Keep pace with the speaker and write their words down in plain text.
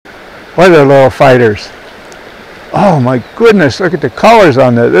Boy, they're little fighters. Oh my goodness, look at the colors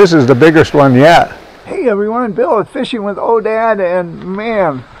on this. This is the biggest one yet. Hey everyone, Bill with Fishing with Odad, and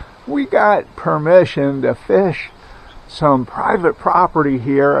man, we got permission to fish some private property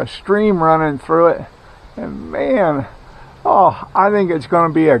here, a stream running through it, and man, oh, I think it's going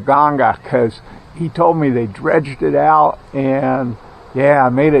to be a ganga, because he told me they dredged it out and yeah,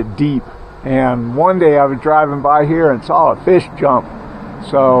 made it deep. And one day I was driving by here and saw a fish jump.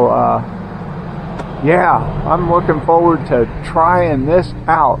 So yeah, I'm looking forward to trying this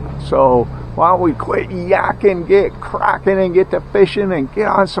out. So why don't we quit yakking, get cracking, and get to fishing and get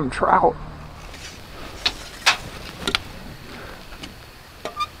on some trout.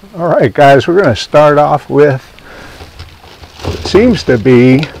 All right, guys, we're going to start off with what seems to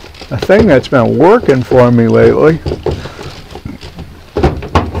be a thing that's been working for me lately.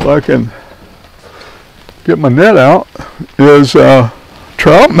 If I can get my net out, is a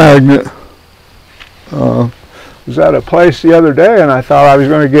trout magnet. Was at a place the other day and I thought I was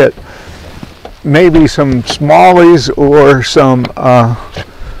going to get maybe some smallies or some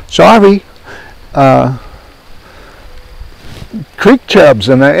sorry creek chubs,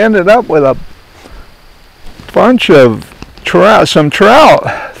 and I ended up with a bunch of trout, some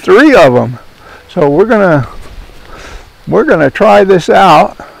trout, 3 of them. So we're gonna try this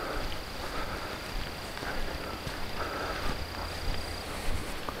out.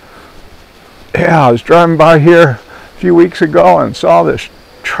 Yeah, I was driving by here a few weeks ago and saw this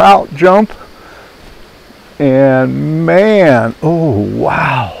trout jump, and man, oh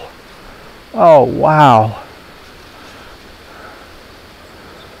wow, oh wow.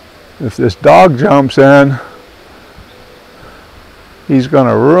 If this dog jumps in, he's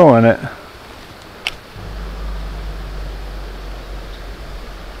gonna ruin it.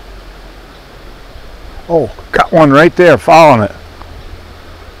 Oh, got one right there following it.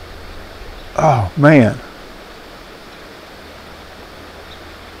 Oh man,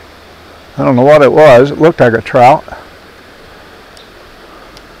 I don't know what it was. It looked like a trout.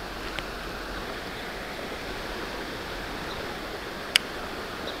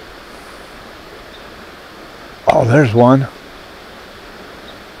 Oh, there's one.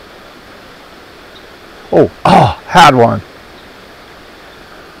 Oh, had one.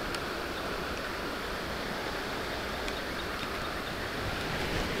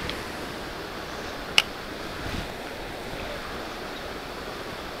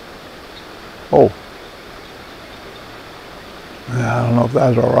 Oh, I don't know if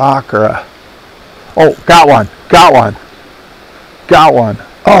that was a rock or a... Oh, got one, got one, got one.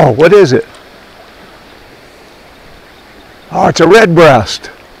 Oh, what is it? Oh, it's a red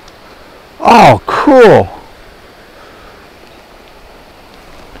breast. Oh, cool.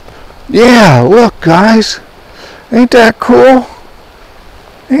 Yeah, look, guys. Ain't that cool?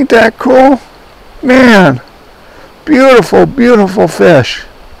 Ain't that cool? Man, beautiful, beautiful fish.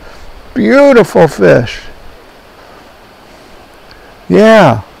 Beautiful fish.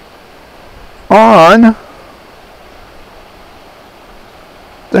 Yeah. On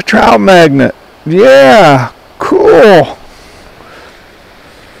the trout magnet. Yeah, cool.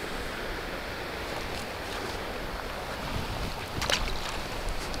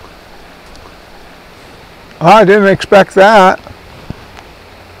 I didn't expect that,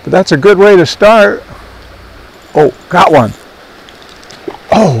 but that's a good way to start. Oh, got one.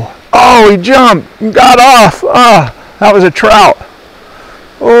 Oh, he jumped and got off. Ah, that was a trout.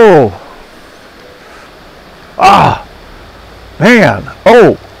 Oh. Ah, man.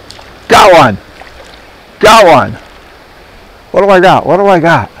 Oh, got one. Got one. What do I got? What do I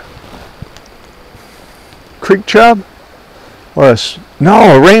got? Creek chub? Or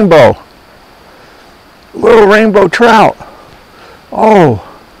no, a rainbow. Little rainbow trout.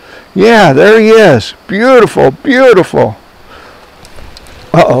 Oh, yeah, there he is. Beautiful, beautiful.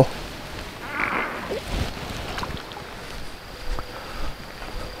 Uh-oh.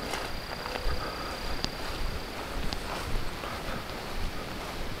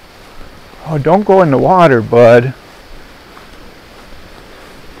 Oh, don't go in the water, bud.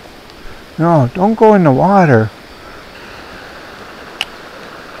 No, don't go in the water.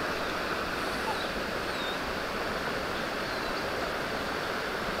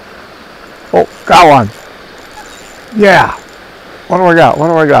 Oh, got one. Yeah. What do I got? What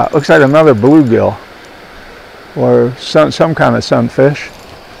do I got? Looks like another bluegill. Or some kind of sunfish.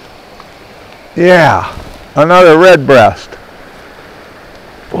 Yeah. Another red breast.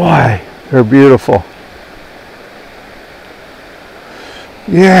 Boy, they're beautiful.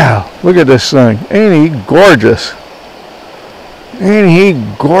 Yeah, look at this thing. Ain't he gorgeous? Ain't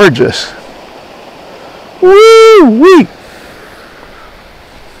he gorgeous? Woo-wee!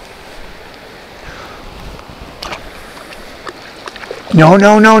 No,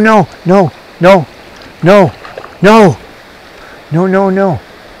 no, no, no, no, no, no, no, no, no, no.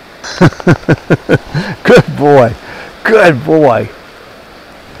 Good boy. Good boy.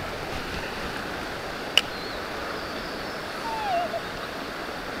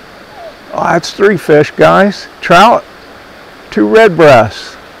 Oh, that's 3 fish, guys. Trout, 2 red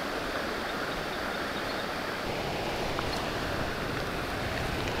breasts.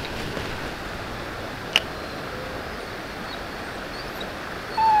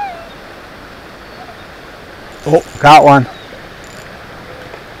 Oh, got one.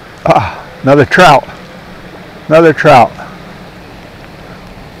 Ah, another trout. Another trout.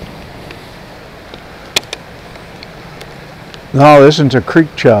 No, this isn't a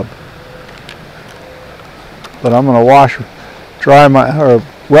creek chub. But I'm going to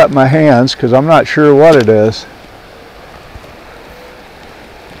wet my hands because I'm not sure what it is.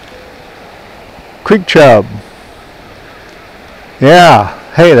 Creek chub. Yeah.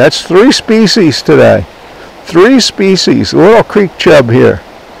 Hey, that's 3 species today. 3 species. A little creek chub here.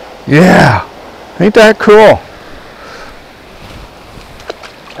 Yeah. Ain't that cool?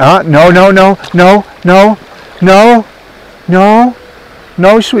 No, no, no, no, no, no, no,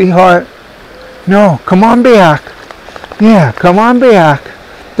 no, sweetheart. No, come on back. Yeah, come on back.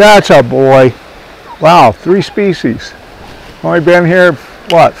 That's a boy. Wow, 3 species. Only been here,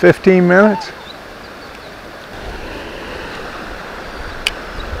 what, 15 minutes?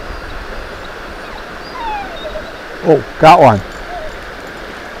 Oh, got one.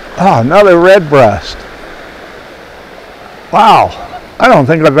 Oh, another red breast. Wow, I don't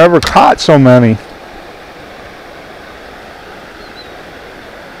think I've ever caught so many.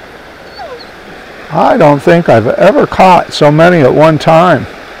 I don't think I've ever caught so many at one time.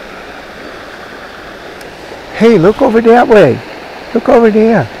 Hey, look over that way. Look over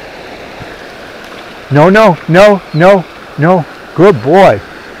there. No, no, no, no, no. Good boy.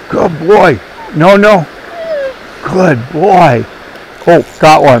 Good boy. No, no. Good boy. Oh,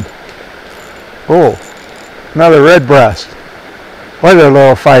 got one. Oh, another red breast. What are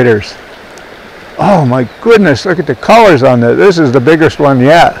little fighters? Oh my goodness, look at the colors on this. This is the biggest one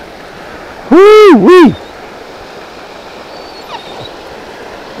yet. Woo-wee!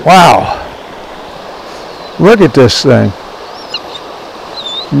 Wow. Look at this thing.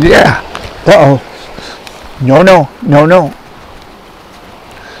 Yeah. Uh-oh. No, no, no, no.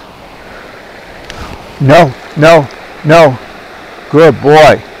 No, no, no. Good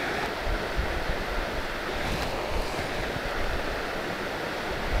boy.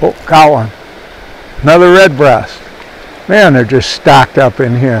 Oh, got one. Another red breast. Man, they're just stacked up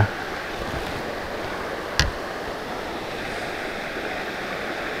in here.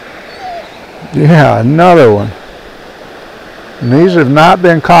 Yeah, another one. And these have not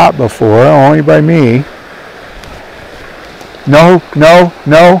been caught before, only by me. No, no,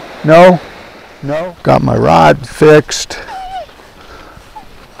 no, no, no. Got my rod fixed.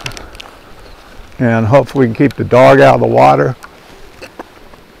 And hopefully we can keep the dog out of the water.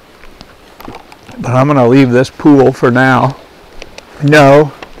 But I'm going to leave this pool for now.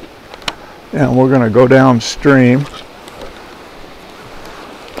 No. And we're going to go downstream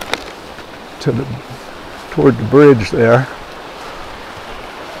toward the bridge there.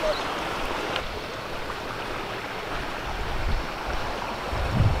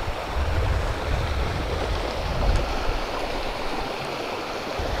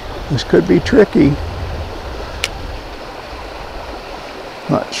 This could be tricky.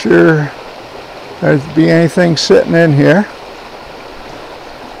 Not sure there'd be anything sitting in here.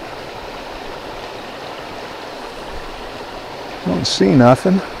 Don't see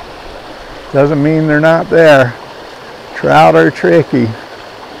nothing. Doesn't mean they're not there. Trout are tricky.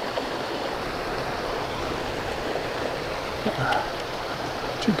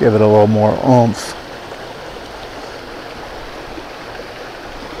 Should give it a little more oomph.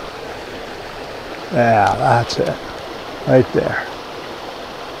 Yeah, that's it. Right there.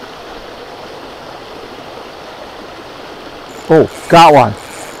 Oh, got one.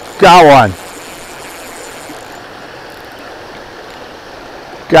 Got one.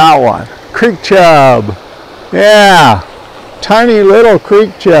 Got one. Creek chub. Yeah. Tiny little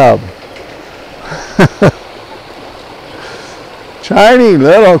creek chub. Tiny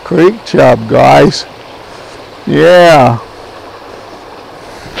little creek chub, guys. Yeah.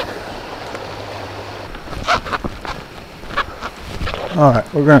 All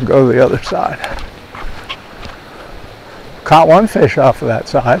right, we're going to go to the other side. Caught one fish off of that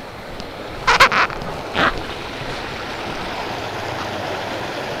side.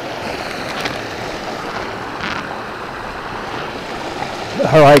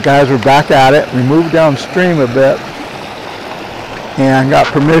 All right, guys, we're back at it. We moved downstream a bit. and got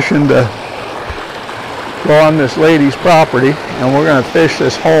permission to go on this lady's property, and we're going to fish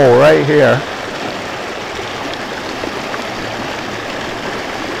this hole right here.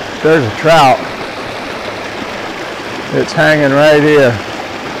 There's a trout. It's hanging right here.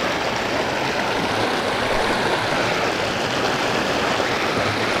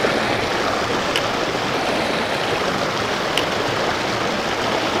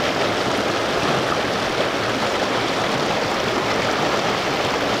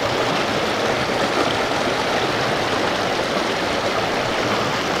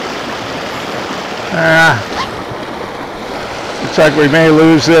 Looks like we may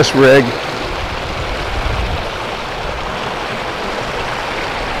lose this rig.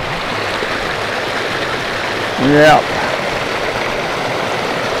 Yep.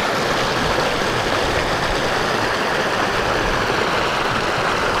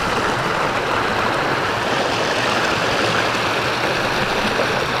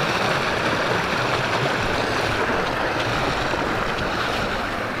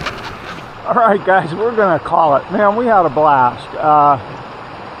 All right, guys, we're gonna call it. Man, we had a blast.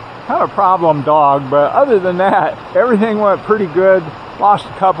 Had a problem dog, but other than that, everything went pretty good. Lost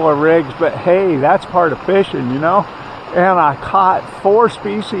a couple of rigs, but hey, that's part of fishing, you know? And I caught 4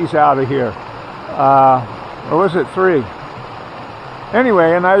 species out of here. Or was it 3?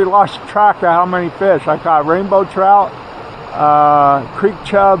 Anyway, and I lost track of how many fish. I caught rainbow trout, creek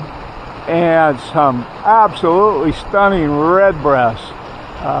chub, and some absolutely stunning red breasts.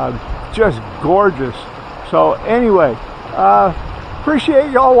 Just gorgeous. So anyway, appreciate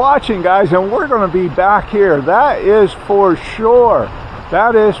y'all watching, guys, and we're going to be back here. That is for sure.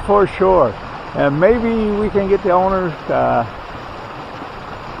 That is for sure. And maybe we can get the owners to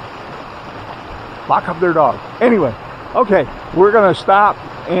lock up their dog. Anyway, okay, we're going to stop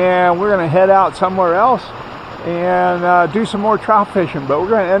and we're going to head out somewhere else and do some more trout fishing. But we're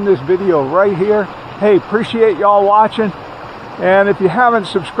going to end this video right here. Hey, appreciate y'all watching. And if you haven't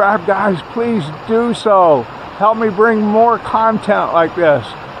subscribed, guys, please do so. Help me bring more content like this.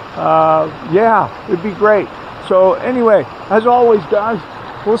 Yeah, it'd be great. So anyway, as always, guys,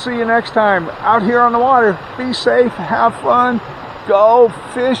 we'll see you next time out here on the water. Be safe, have fun, go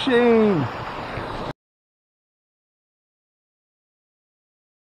fishing.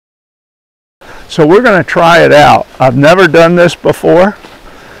 So we're going to try it out. I've never done this before.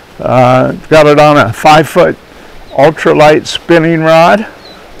 Got it on a 5-foot ultralight spinning rod,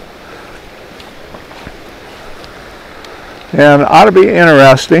 and ought to be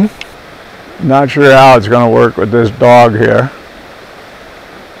interesting. Not sure how it's going to work with this dog here.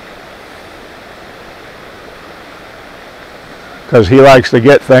 Because he likes to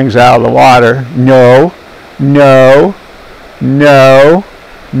get things out of the water. No, no, no,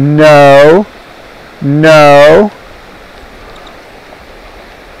 no, no.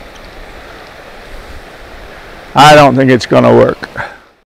 I don't think it's going to work.